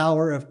the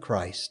power of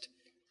Christ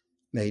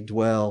may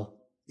dwell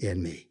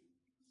in me."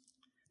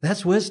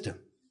 That's wisdom.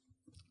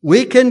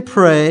 We can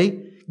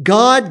pray,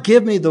 God,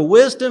 give me the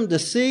wisdom to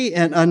see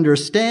and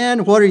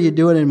understand what are you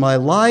doing in my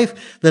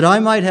life that I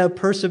might have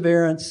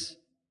perseverance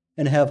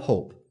and have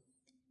hope.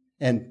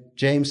 And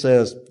James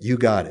says, you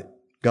got it.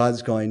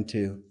 God's going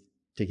to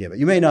give it.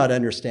 You may not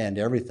understand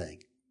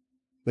everything,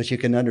 but you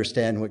can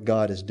understand what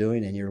God is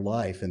doing in your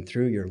life and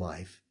through your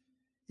life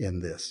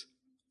in this.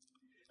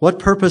 What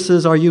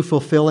purposes are you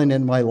fulfilling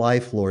in my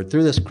life, Lord?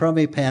 Through this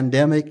crummy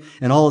pandemic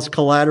and all its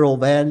collateral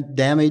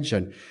damage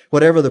and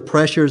whatever the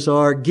pressures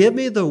are, give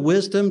me the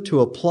wisdom to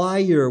apply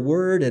your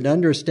word and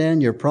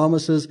understand your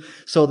promises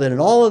so that in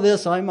all of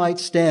this I might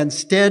stand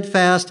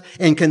steadfast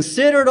and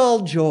consider it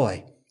all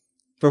joy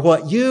for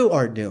what you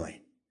are doing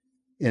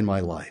in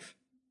my life.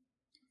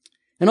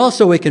 And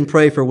also we can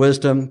pray for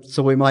wisdom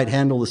so we might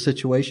handle the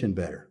situation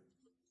better.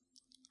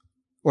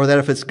 Or that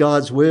if it's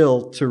God's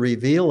will to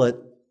reveal it,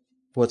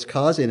 what's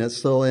causing it,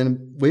 so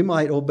and we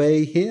might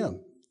obey him.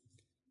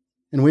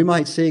 And we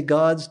might see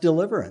God's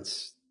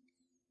deliverance.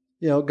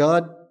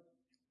 God,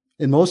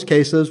 in most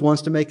cases,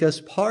 wants to make us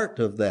part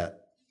of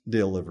that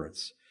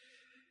deliverance.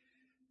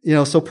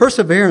 So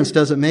perseverance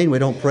doesn't mean we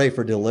don't pray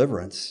for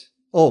deliverance.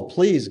 Oh,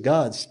 please,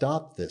 God,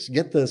 stop this.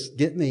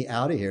 Get me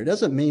out of here. It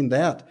doesn't mean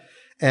that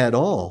at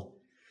all.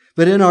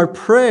 But in our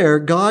prayer,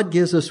 God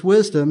gives us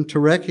wisdom to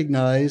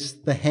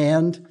recognize the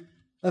hand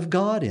of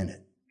God in it.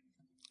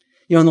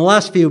 In the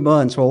last few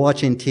months while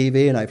watching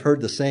TV, and I've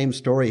heard the same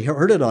story,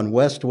 heard it on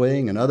West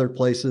Wing and other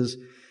places.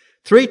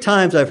 3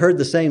 times I've heard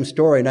the same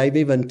story, and I've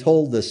even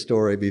told this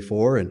story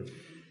before. And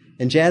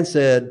Jan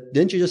said,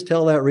 didn't you just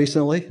tell that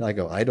recently? I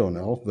go, I don't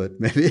know,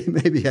 but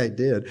maybe I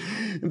did.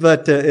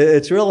 But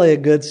it's really a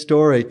good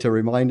story to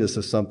remind us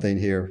of something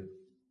here.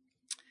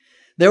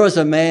 There was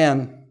a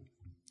man,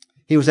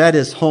 he was at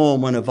his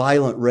home when a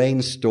violent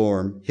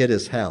rainstorm hit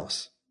his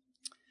house.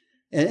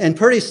 And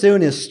pretty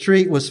soon his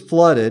street was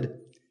flooded,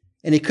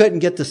 and he couldn't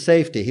get to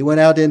safety. He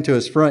went out into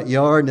his front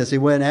yard, and as he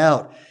went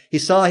out, he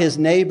saw his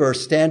neighbor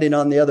standing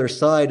on the other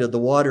side of the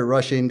water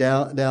rushing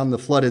down the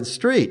flooded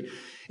street.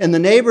 And the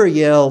neighbor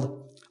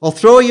yelled, I'll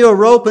throw you a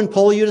rope and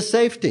pull you to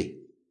safety.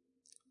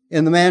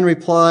 And the man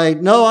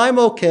replied, no, I'm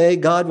okay.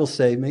 God will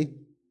save me.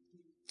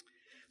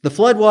 The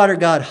floodwater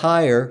got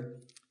higher,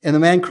 and the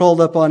man crawled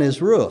up on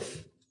his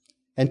roof.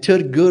 And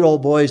 2 good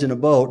old boys in a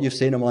boat, you've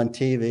seen them on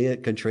TV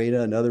at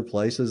Katrina and other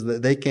places,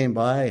 they came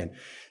by and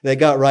they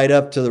got right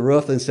up to the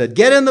roof and said,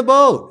 get in the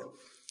boat.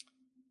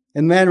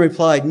 And the man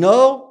replied,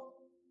 no,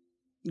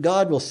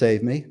 God will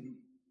save me.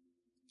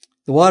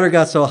 The water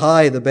got so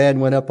high, the man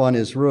went up on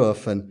his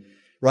roof and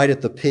right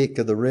at the peak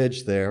of the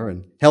ridge there,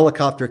 and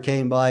helicopter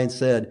came by and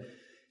said,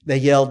 they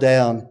yelled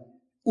down,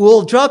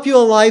 we'll drop you a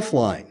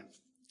lifeline.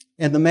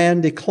 And the man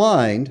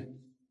declined,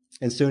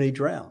 and soon he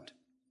drowned.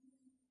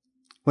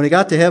 When he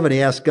got to heaven,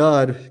 he asked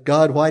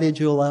God, why did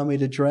you allow me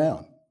to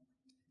drown?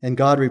 And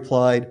God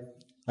replied,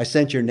 I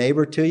sent your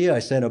neighbor to you, I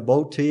sent a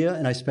boat to you,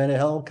 and I sent a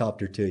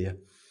helicopter to you.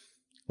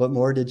 What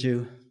more did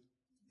you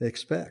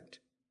expect?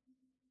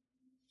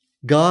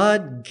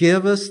 God,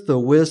 give us the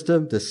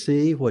wisdom to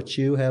see what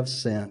you have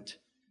sent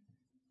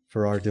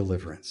for our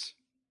deliverance.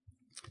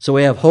 So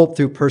we have hope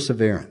through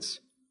perseverance.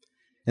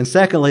 And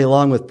secondly,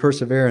 along with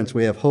perseverance,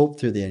 we have hope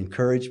through the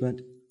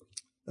encouragement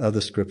of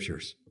the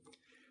Scriptures.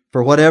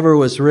 For whatever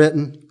was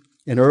written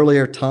in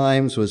earlier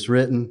times was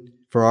written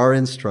for our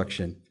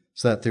instruction,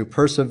 so that through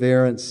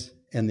perseverance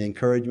and the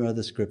encouragement of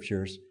the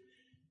Scriptures,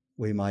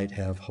 we might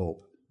have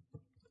hope.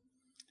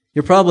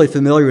 You're probably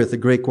familiar with the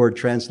Greek word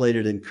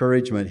translated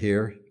encouragement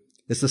here.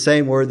 It's the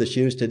same word that's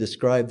used to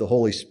describe the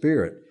Holy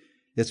Spirit.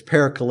 It's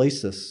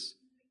paraklesis,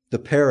 the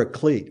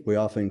paraclete we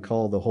often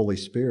call the Holy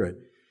Spirit.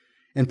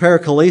 And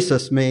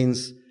paraklesis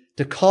means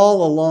to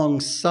call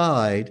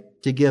alongside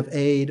to give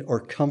aid or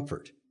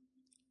comfort.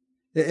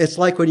 It's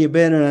like when you've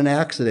been in an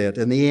accident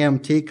and the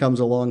EMT comes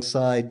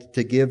alongside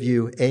to give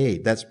you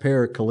aid. That's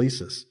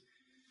paraklesis.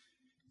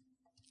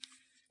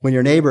 When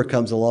your neighbor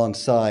comes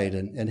alongside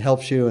and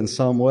helps you in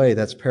some way,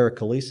 that's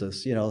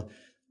paraklesis.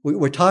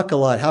 We talk a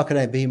lot, how can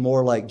I be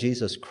more like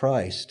Jesus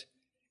Christ?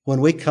 When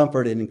we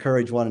comfort and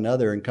encourage one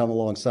another and come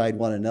alongside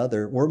one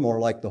another, we're more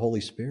like the Holy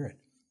Spirit.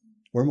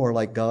 We're more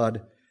like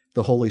God,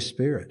 the Holy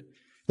Spirit.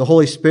 The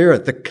Holy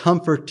Spirit, the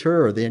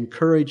comforter, the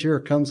encourager,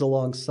 comes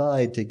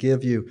alongside to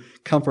give you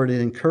comfort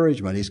and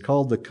encouragement. He's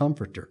called the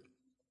Comforter.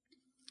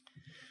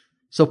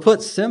 So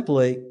put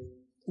simply,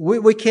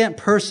 we can't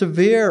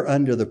persevere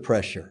under the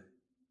pressure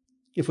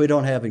if we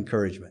don't have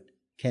encouragement,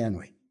 can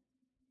we?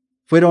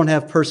 If we don't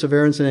have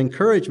perseverance and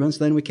encouragements,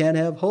 then we can't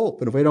have hope.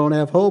 And if we don't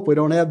have hope, we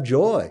don't have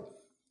joy.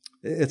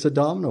 It's a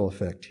domino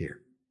effect here.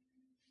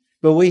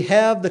 But we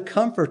have the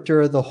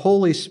Comforter, the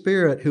Holy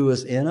Spirit, who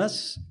is in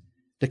us,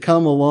 to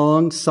come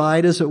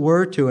alongside, as it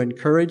were, to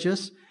encourage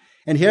us.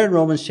 And here in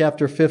Romans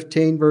chapter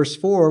 15, verse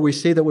 4, we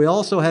see that we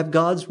also have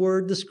God's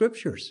Word, the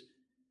Scriptures,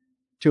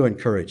 to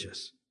encourage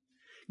us.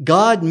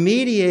 God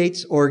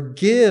mediates or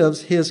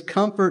gives His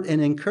comfort and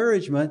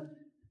encouragement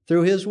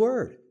through His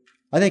Word.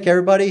 I think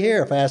everybody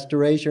here, if asked to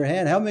raise your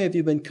hand, how many of you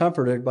have been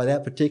comforted by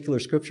that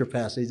particular Scripture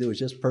passage that was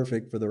just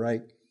perfect for the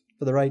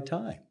right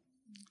time?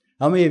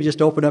 How many of you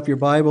just open up your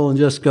Bible and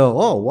just go,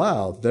 oh,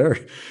 wow, there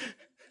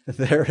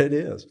it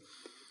is.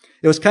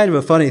 It was kind of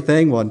a funny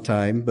thing one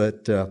time,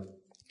 but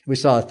We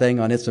saw a thing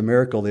on It's a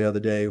Miracle the other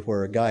day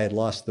where a guy had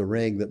lost the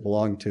ring that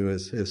belonged to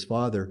his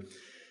father.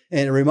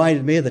 And it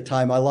reminded me of the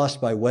time I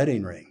lost my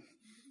wedding ring.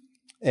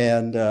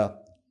 And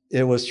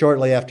it was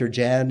shortly after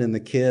Jan and the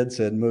kids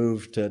had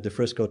moved to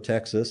Frisco,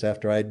 Texas,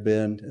 after I'd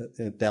been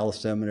at Dallas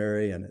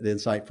Seminary and at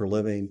Insight for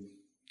Living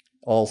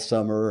all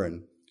summer.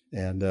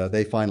 And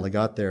they finally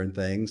got there and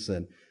things.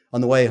 And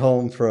on the way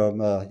home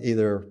from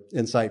either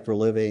Insight for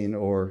Living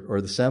or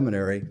the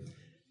seminary,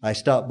 I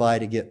stopped by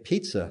to get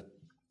pizza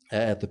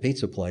at the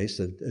pizza place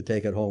and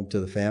take it home to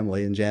the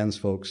family. And Jan's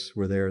folks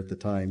were there at the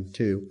time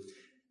too.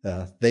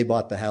 They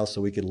bought the house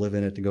so we could live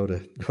in it to go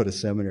to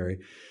seminary.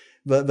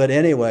 But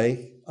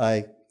anyway,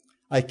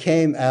 I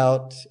came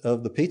out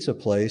of the pizza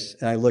place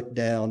and I looked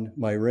down,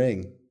 my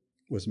ring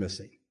was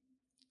missing.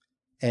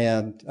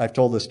 And I've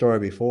told this story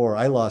before.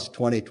 I lost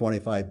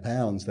 25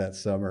 pounds that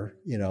summer,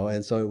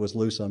 and so it was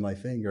loose on my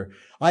finger.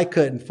 I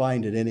couldn't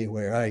find it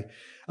anywhere.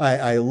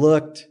 I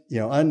looked,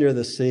 under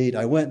the seat.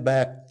 I went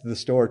back to the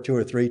store 2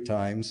 or 3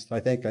 times. I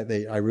think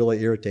I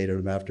really irritated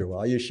them after a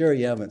while. Are you sure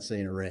you haven't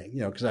seen a ring?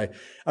 Because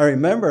I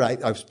remember I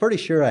was pretty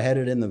sure I had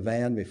it in the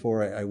van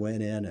before I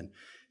went in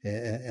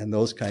and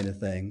those kind of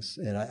things.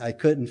 And I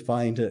couldn't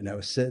find it. And I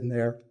was sitting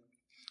there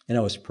and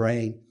I was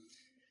praying,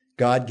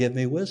 God, give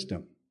me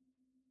wisdom.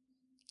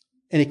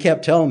 And he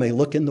kept telling me,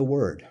 look in the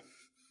Word.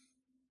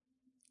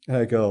 And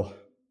I go,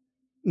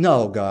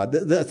 no, God,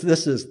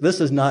 this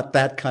is not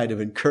that kind of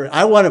encouragement.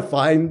 I want to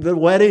find the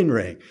wedding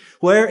ring.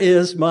 Where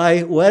is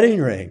my wedding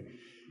ring?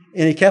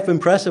 And he kept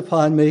impressing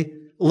upon me,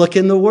 look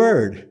in the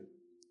Word.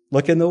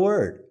 Look in the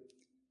Word.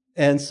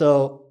 And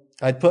so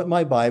I'd put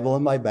my Bible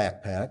in my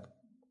backpack,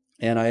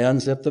 and I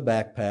unzipped the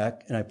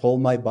backpack, and I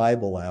pulled my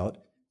Bible out,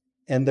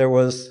 and there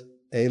was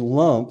a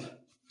lump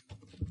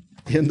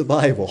in the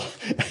Bible.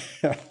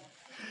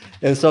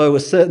 And so it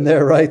was sitting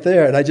there right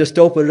there, and I just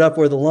opened it up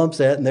where the lump's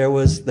at, and there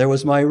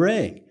was my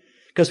ring.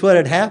 Because what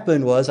had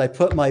happened was I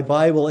put my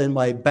Bible in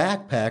my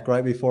backpack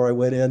right before I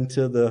went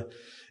into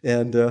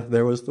and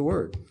there was the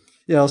Word.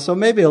 So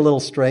maybe a little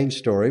strange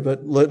story,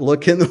 but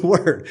look in the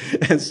Word.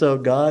 And so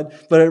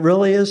but it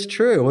really is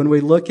true. When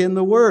we look in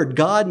the Word,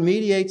 God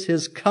mediates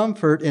His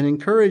comfort and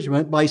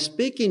encouragement by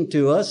speaking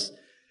to us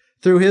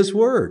through His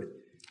Word.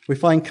 We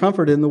find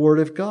comfort in the Word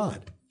of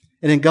God.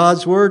 And in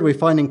God's Word, we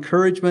find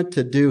encouragement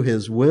to do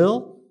His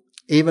will,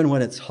 even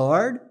when it's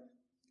hard,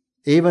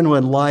 even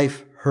when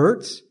life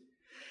hurts.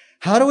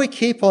 How do we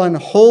keep on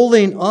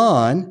holding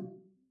on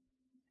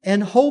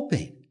and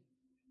hoping?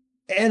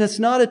 And it's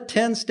not a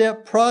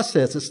 10-step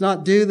process. It's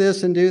not do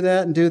this and do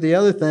that and do the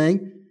other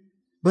thing,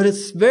 but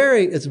it's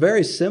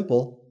very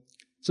simple.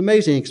 It's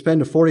amazing. You can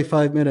spend a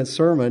 45-minute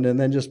sermon and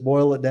then just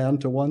boil it down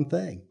to one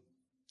thing.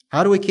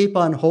 How do we keep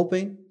on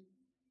hoping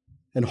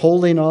and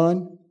holding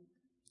on?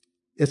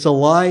 It's a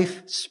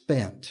life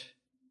spent.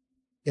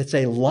 It's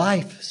a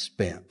life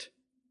spent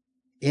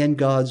in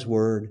God's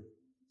Word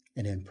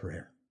and in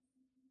prayer.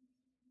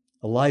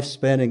 A life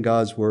spent in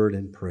God's Word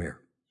and prayer.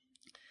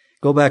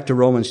 Go back to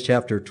Romans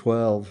chapter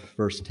 12,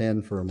 verse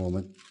 10 for a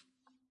moment.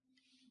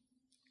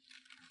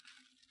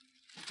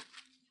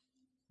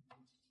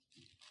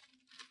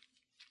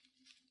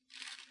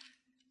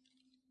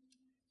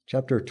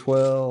 Chapter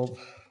 12,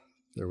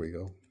 there we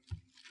go.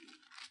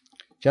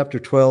 Chapter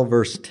 12,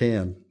 verse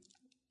 10.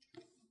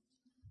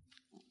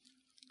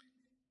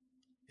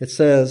 It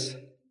says,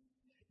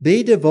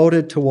 be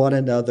devoted to one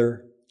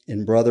another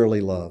in brotherly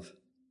love.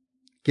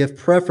 Give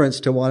preference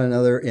to one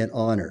another in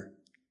honor,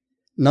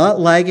 not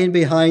lagging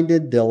behind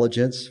in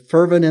diligence,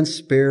 fervent in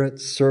spirit,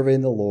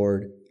 serving the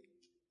Lord.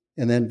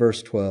 And then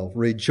verse 12,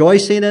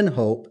 rejoicing in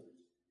hope,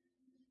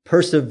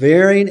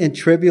 persevering in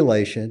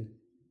tribulation,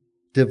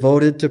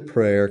 devoted to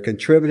prayer,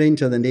 contributing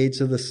to the needs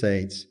of the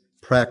saints,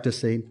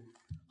 practicing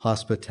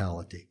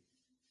hospitality.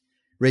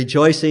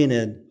 Rejoicing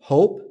in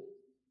hope,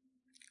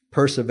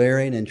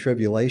 persevering in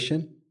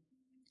tribulation,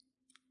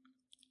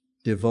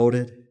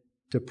 devoted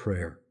to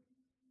prayer.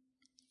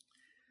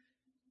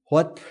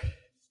 What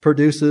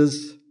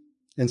produces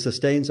and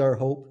sustains our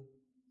hope?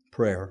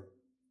 Prayer.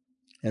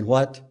 And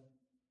what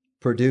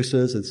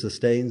produces and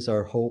sustains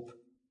our hope?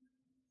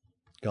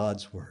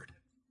 God's Word.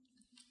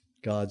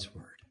 God's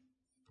Word.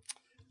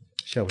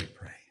 Shall we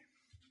pray?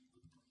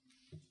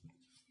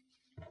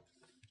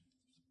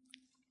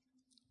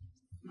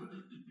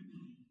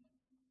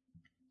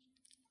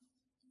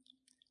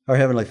 Our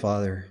Heavenly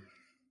Father,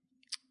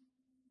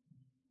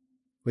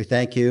 we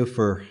thank you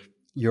for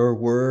your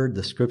Word,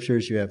 the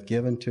Scriptures you have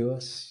given to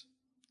us,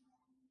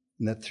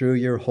 and that through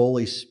your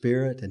Holy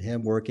Spirit and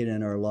Him working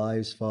in our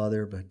lives,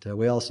 Father, but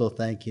we also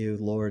thank you,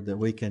 Lord, that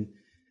we can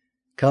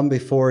come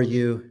before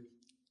you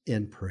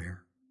in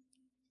prayer.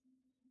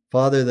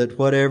 Father, that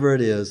whatever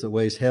it is that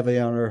weighs heavy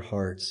on our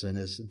hearts and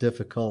is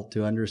difficult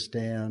to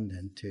understand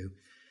and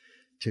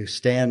to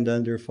stand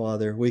under,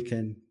 Father, we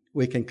can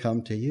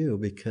come to you,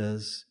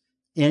 because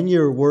in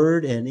your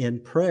Word and in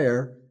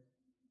prayer,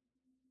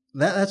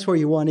 that's where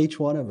you want each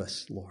one of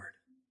us, Lord.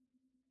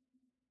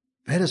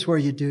 That is where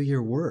you do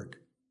your work.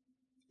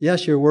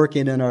 Yes, you're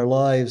working in our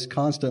lives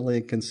constantly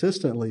and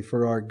consistently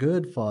for our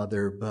good,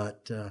 Father,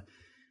 but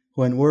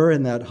when we're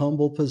in that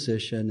humble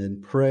position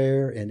in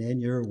prayer and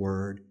in your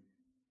word,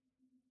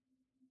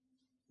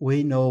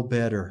 we know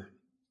better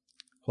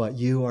what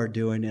you are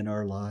doing in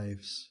our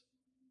lives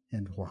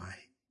and why.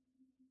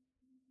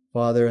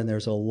 Father, and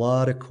there's a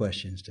lot of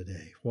questions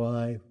today.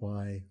 Why?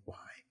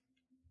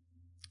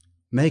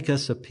 Make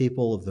us a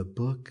people of the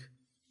book.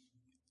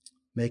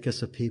 Make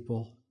us a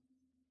people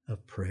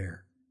of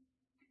prayer.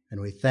 And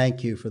we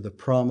thank you for the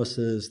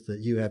promises that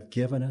you have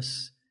given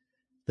us,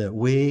 that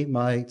we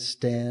might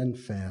stand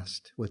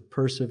fast with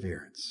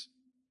perseverance,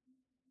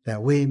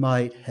 that we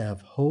might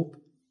have hope,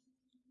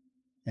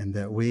 and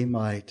that we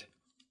might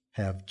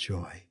have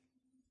joy.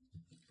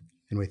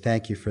 And we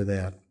thank you for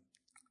that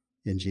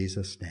in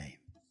Jesus' name.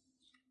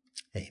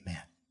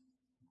 Amen.